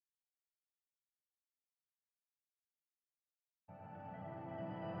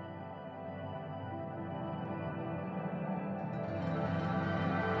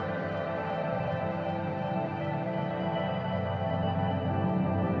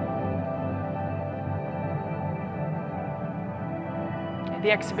The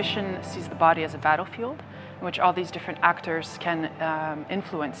exhibition sees the body as a battlefield in which all these different actors can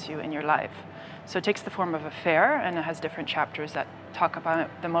influence you in your life. So it takes the form of a fair, and it has different chapters that talk about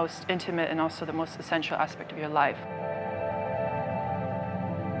the most intimate and also the most essential aspect of your life.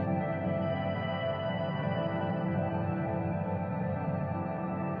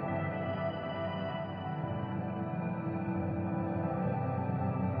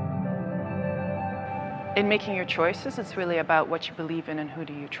 In making your choices, it's really about what you believe in and who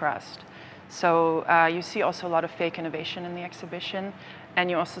do you trust. So you see also a lot of fake innovation in the exhibition, and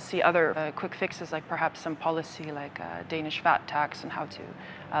you also see other quick fixes, like perhaps some policy like Danish VAT tax and how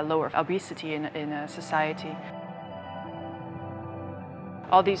to lower obesity in a society.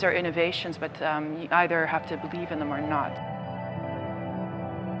 All these are innovations, but you either have to believe in them or not.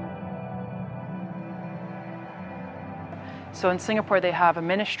 So in Singapore, they have a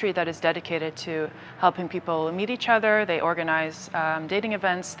ministry that is dedicated to helping people meet each other. They organize dating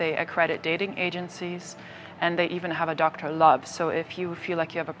events, they accredit dating agencies, and they even have a Dr. Love. So if you feel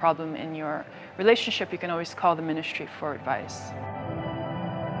like you have a problem in your relationship, you can always call the ministry for advice.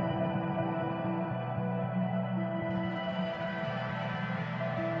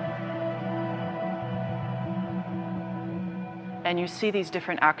 And you see these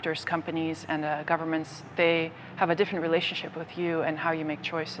different actors, companies, and governments, they have a different relationship with you and how you make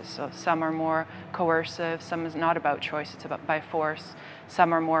choices. So some are more coercive, some is not about choice, it's about by force.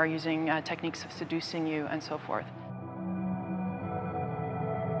 Some are more using techniques of seducing you and so forth.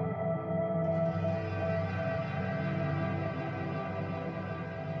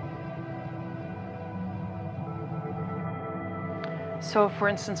 So for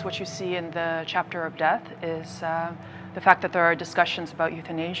instance, what you see in the chapter of death is the fact that there are discussions about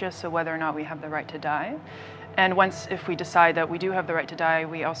euthanasia, so whether or not we have the right to die. And if we decide that we do have the right to die,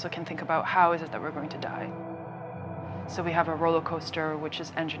 we also can think about how is it that we're going to die. So we have a roller coaster which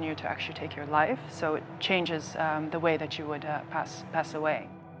is engineered to actually take your life, so it changes the way that you would pass away.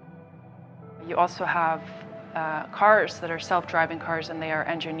 You also have cars that are self-driving cars, and they are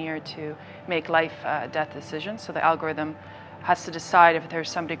engineered to make life-death decisions. So the algorithm has to decide if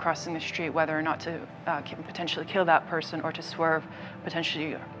there's somebody crossing the street whether or not to potentially kill that person or to swerve,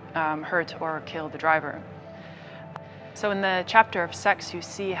 potentially hurt or kill the driver. So in the chapter of sex, you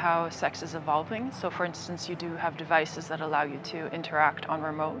see how sex is evolving. So for instance, you do have devices that allow you to interact on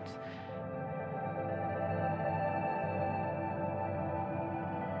remote.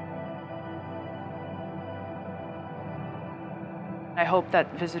 I hope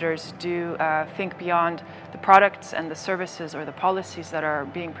that visitors do think beyond the products and the services or the policies that are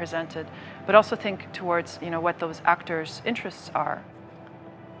being presented, but also think towards what those actors' interests are.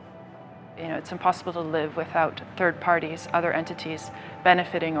 It's impossible to live without third parties, other entities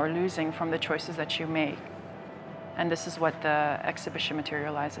benefiting or losing from the choices that you make. And this is what the exhibition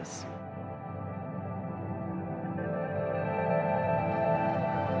materializes.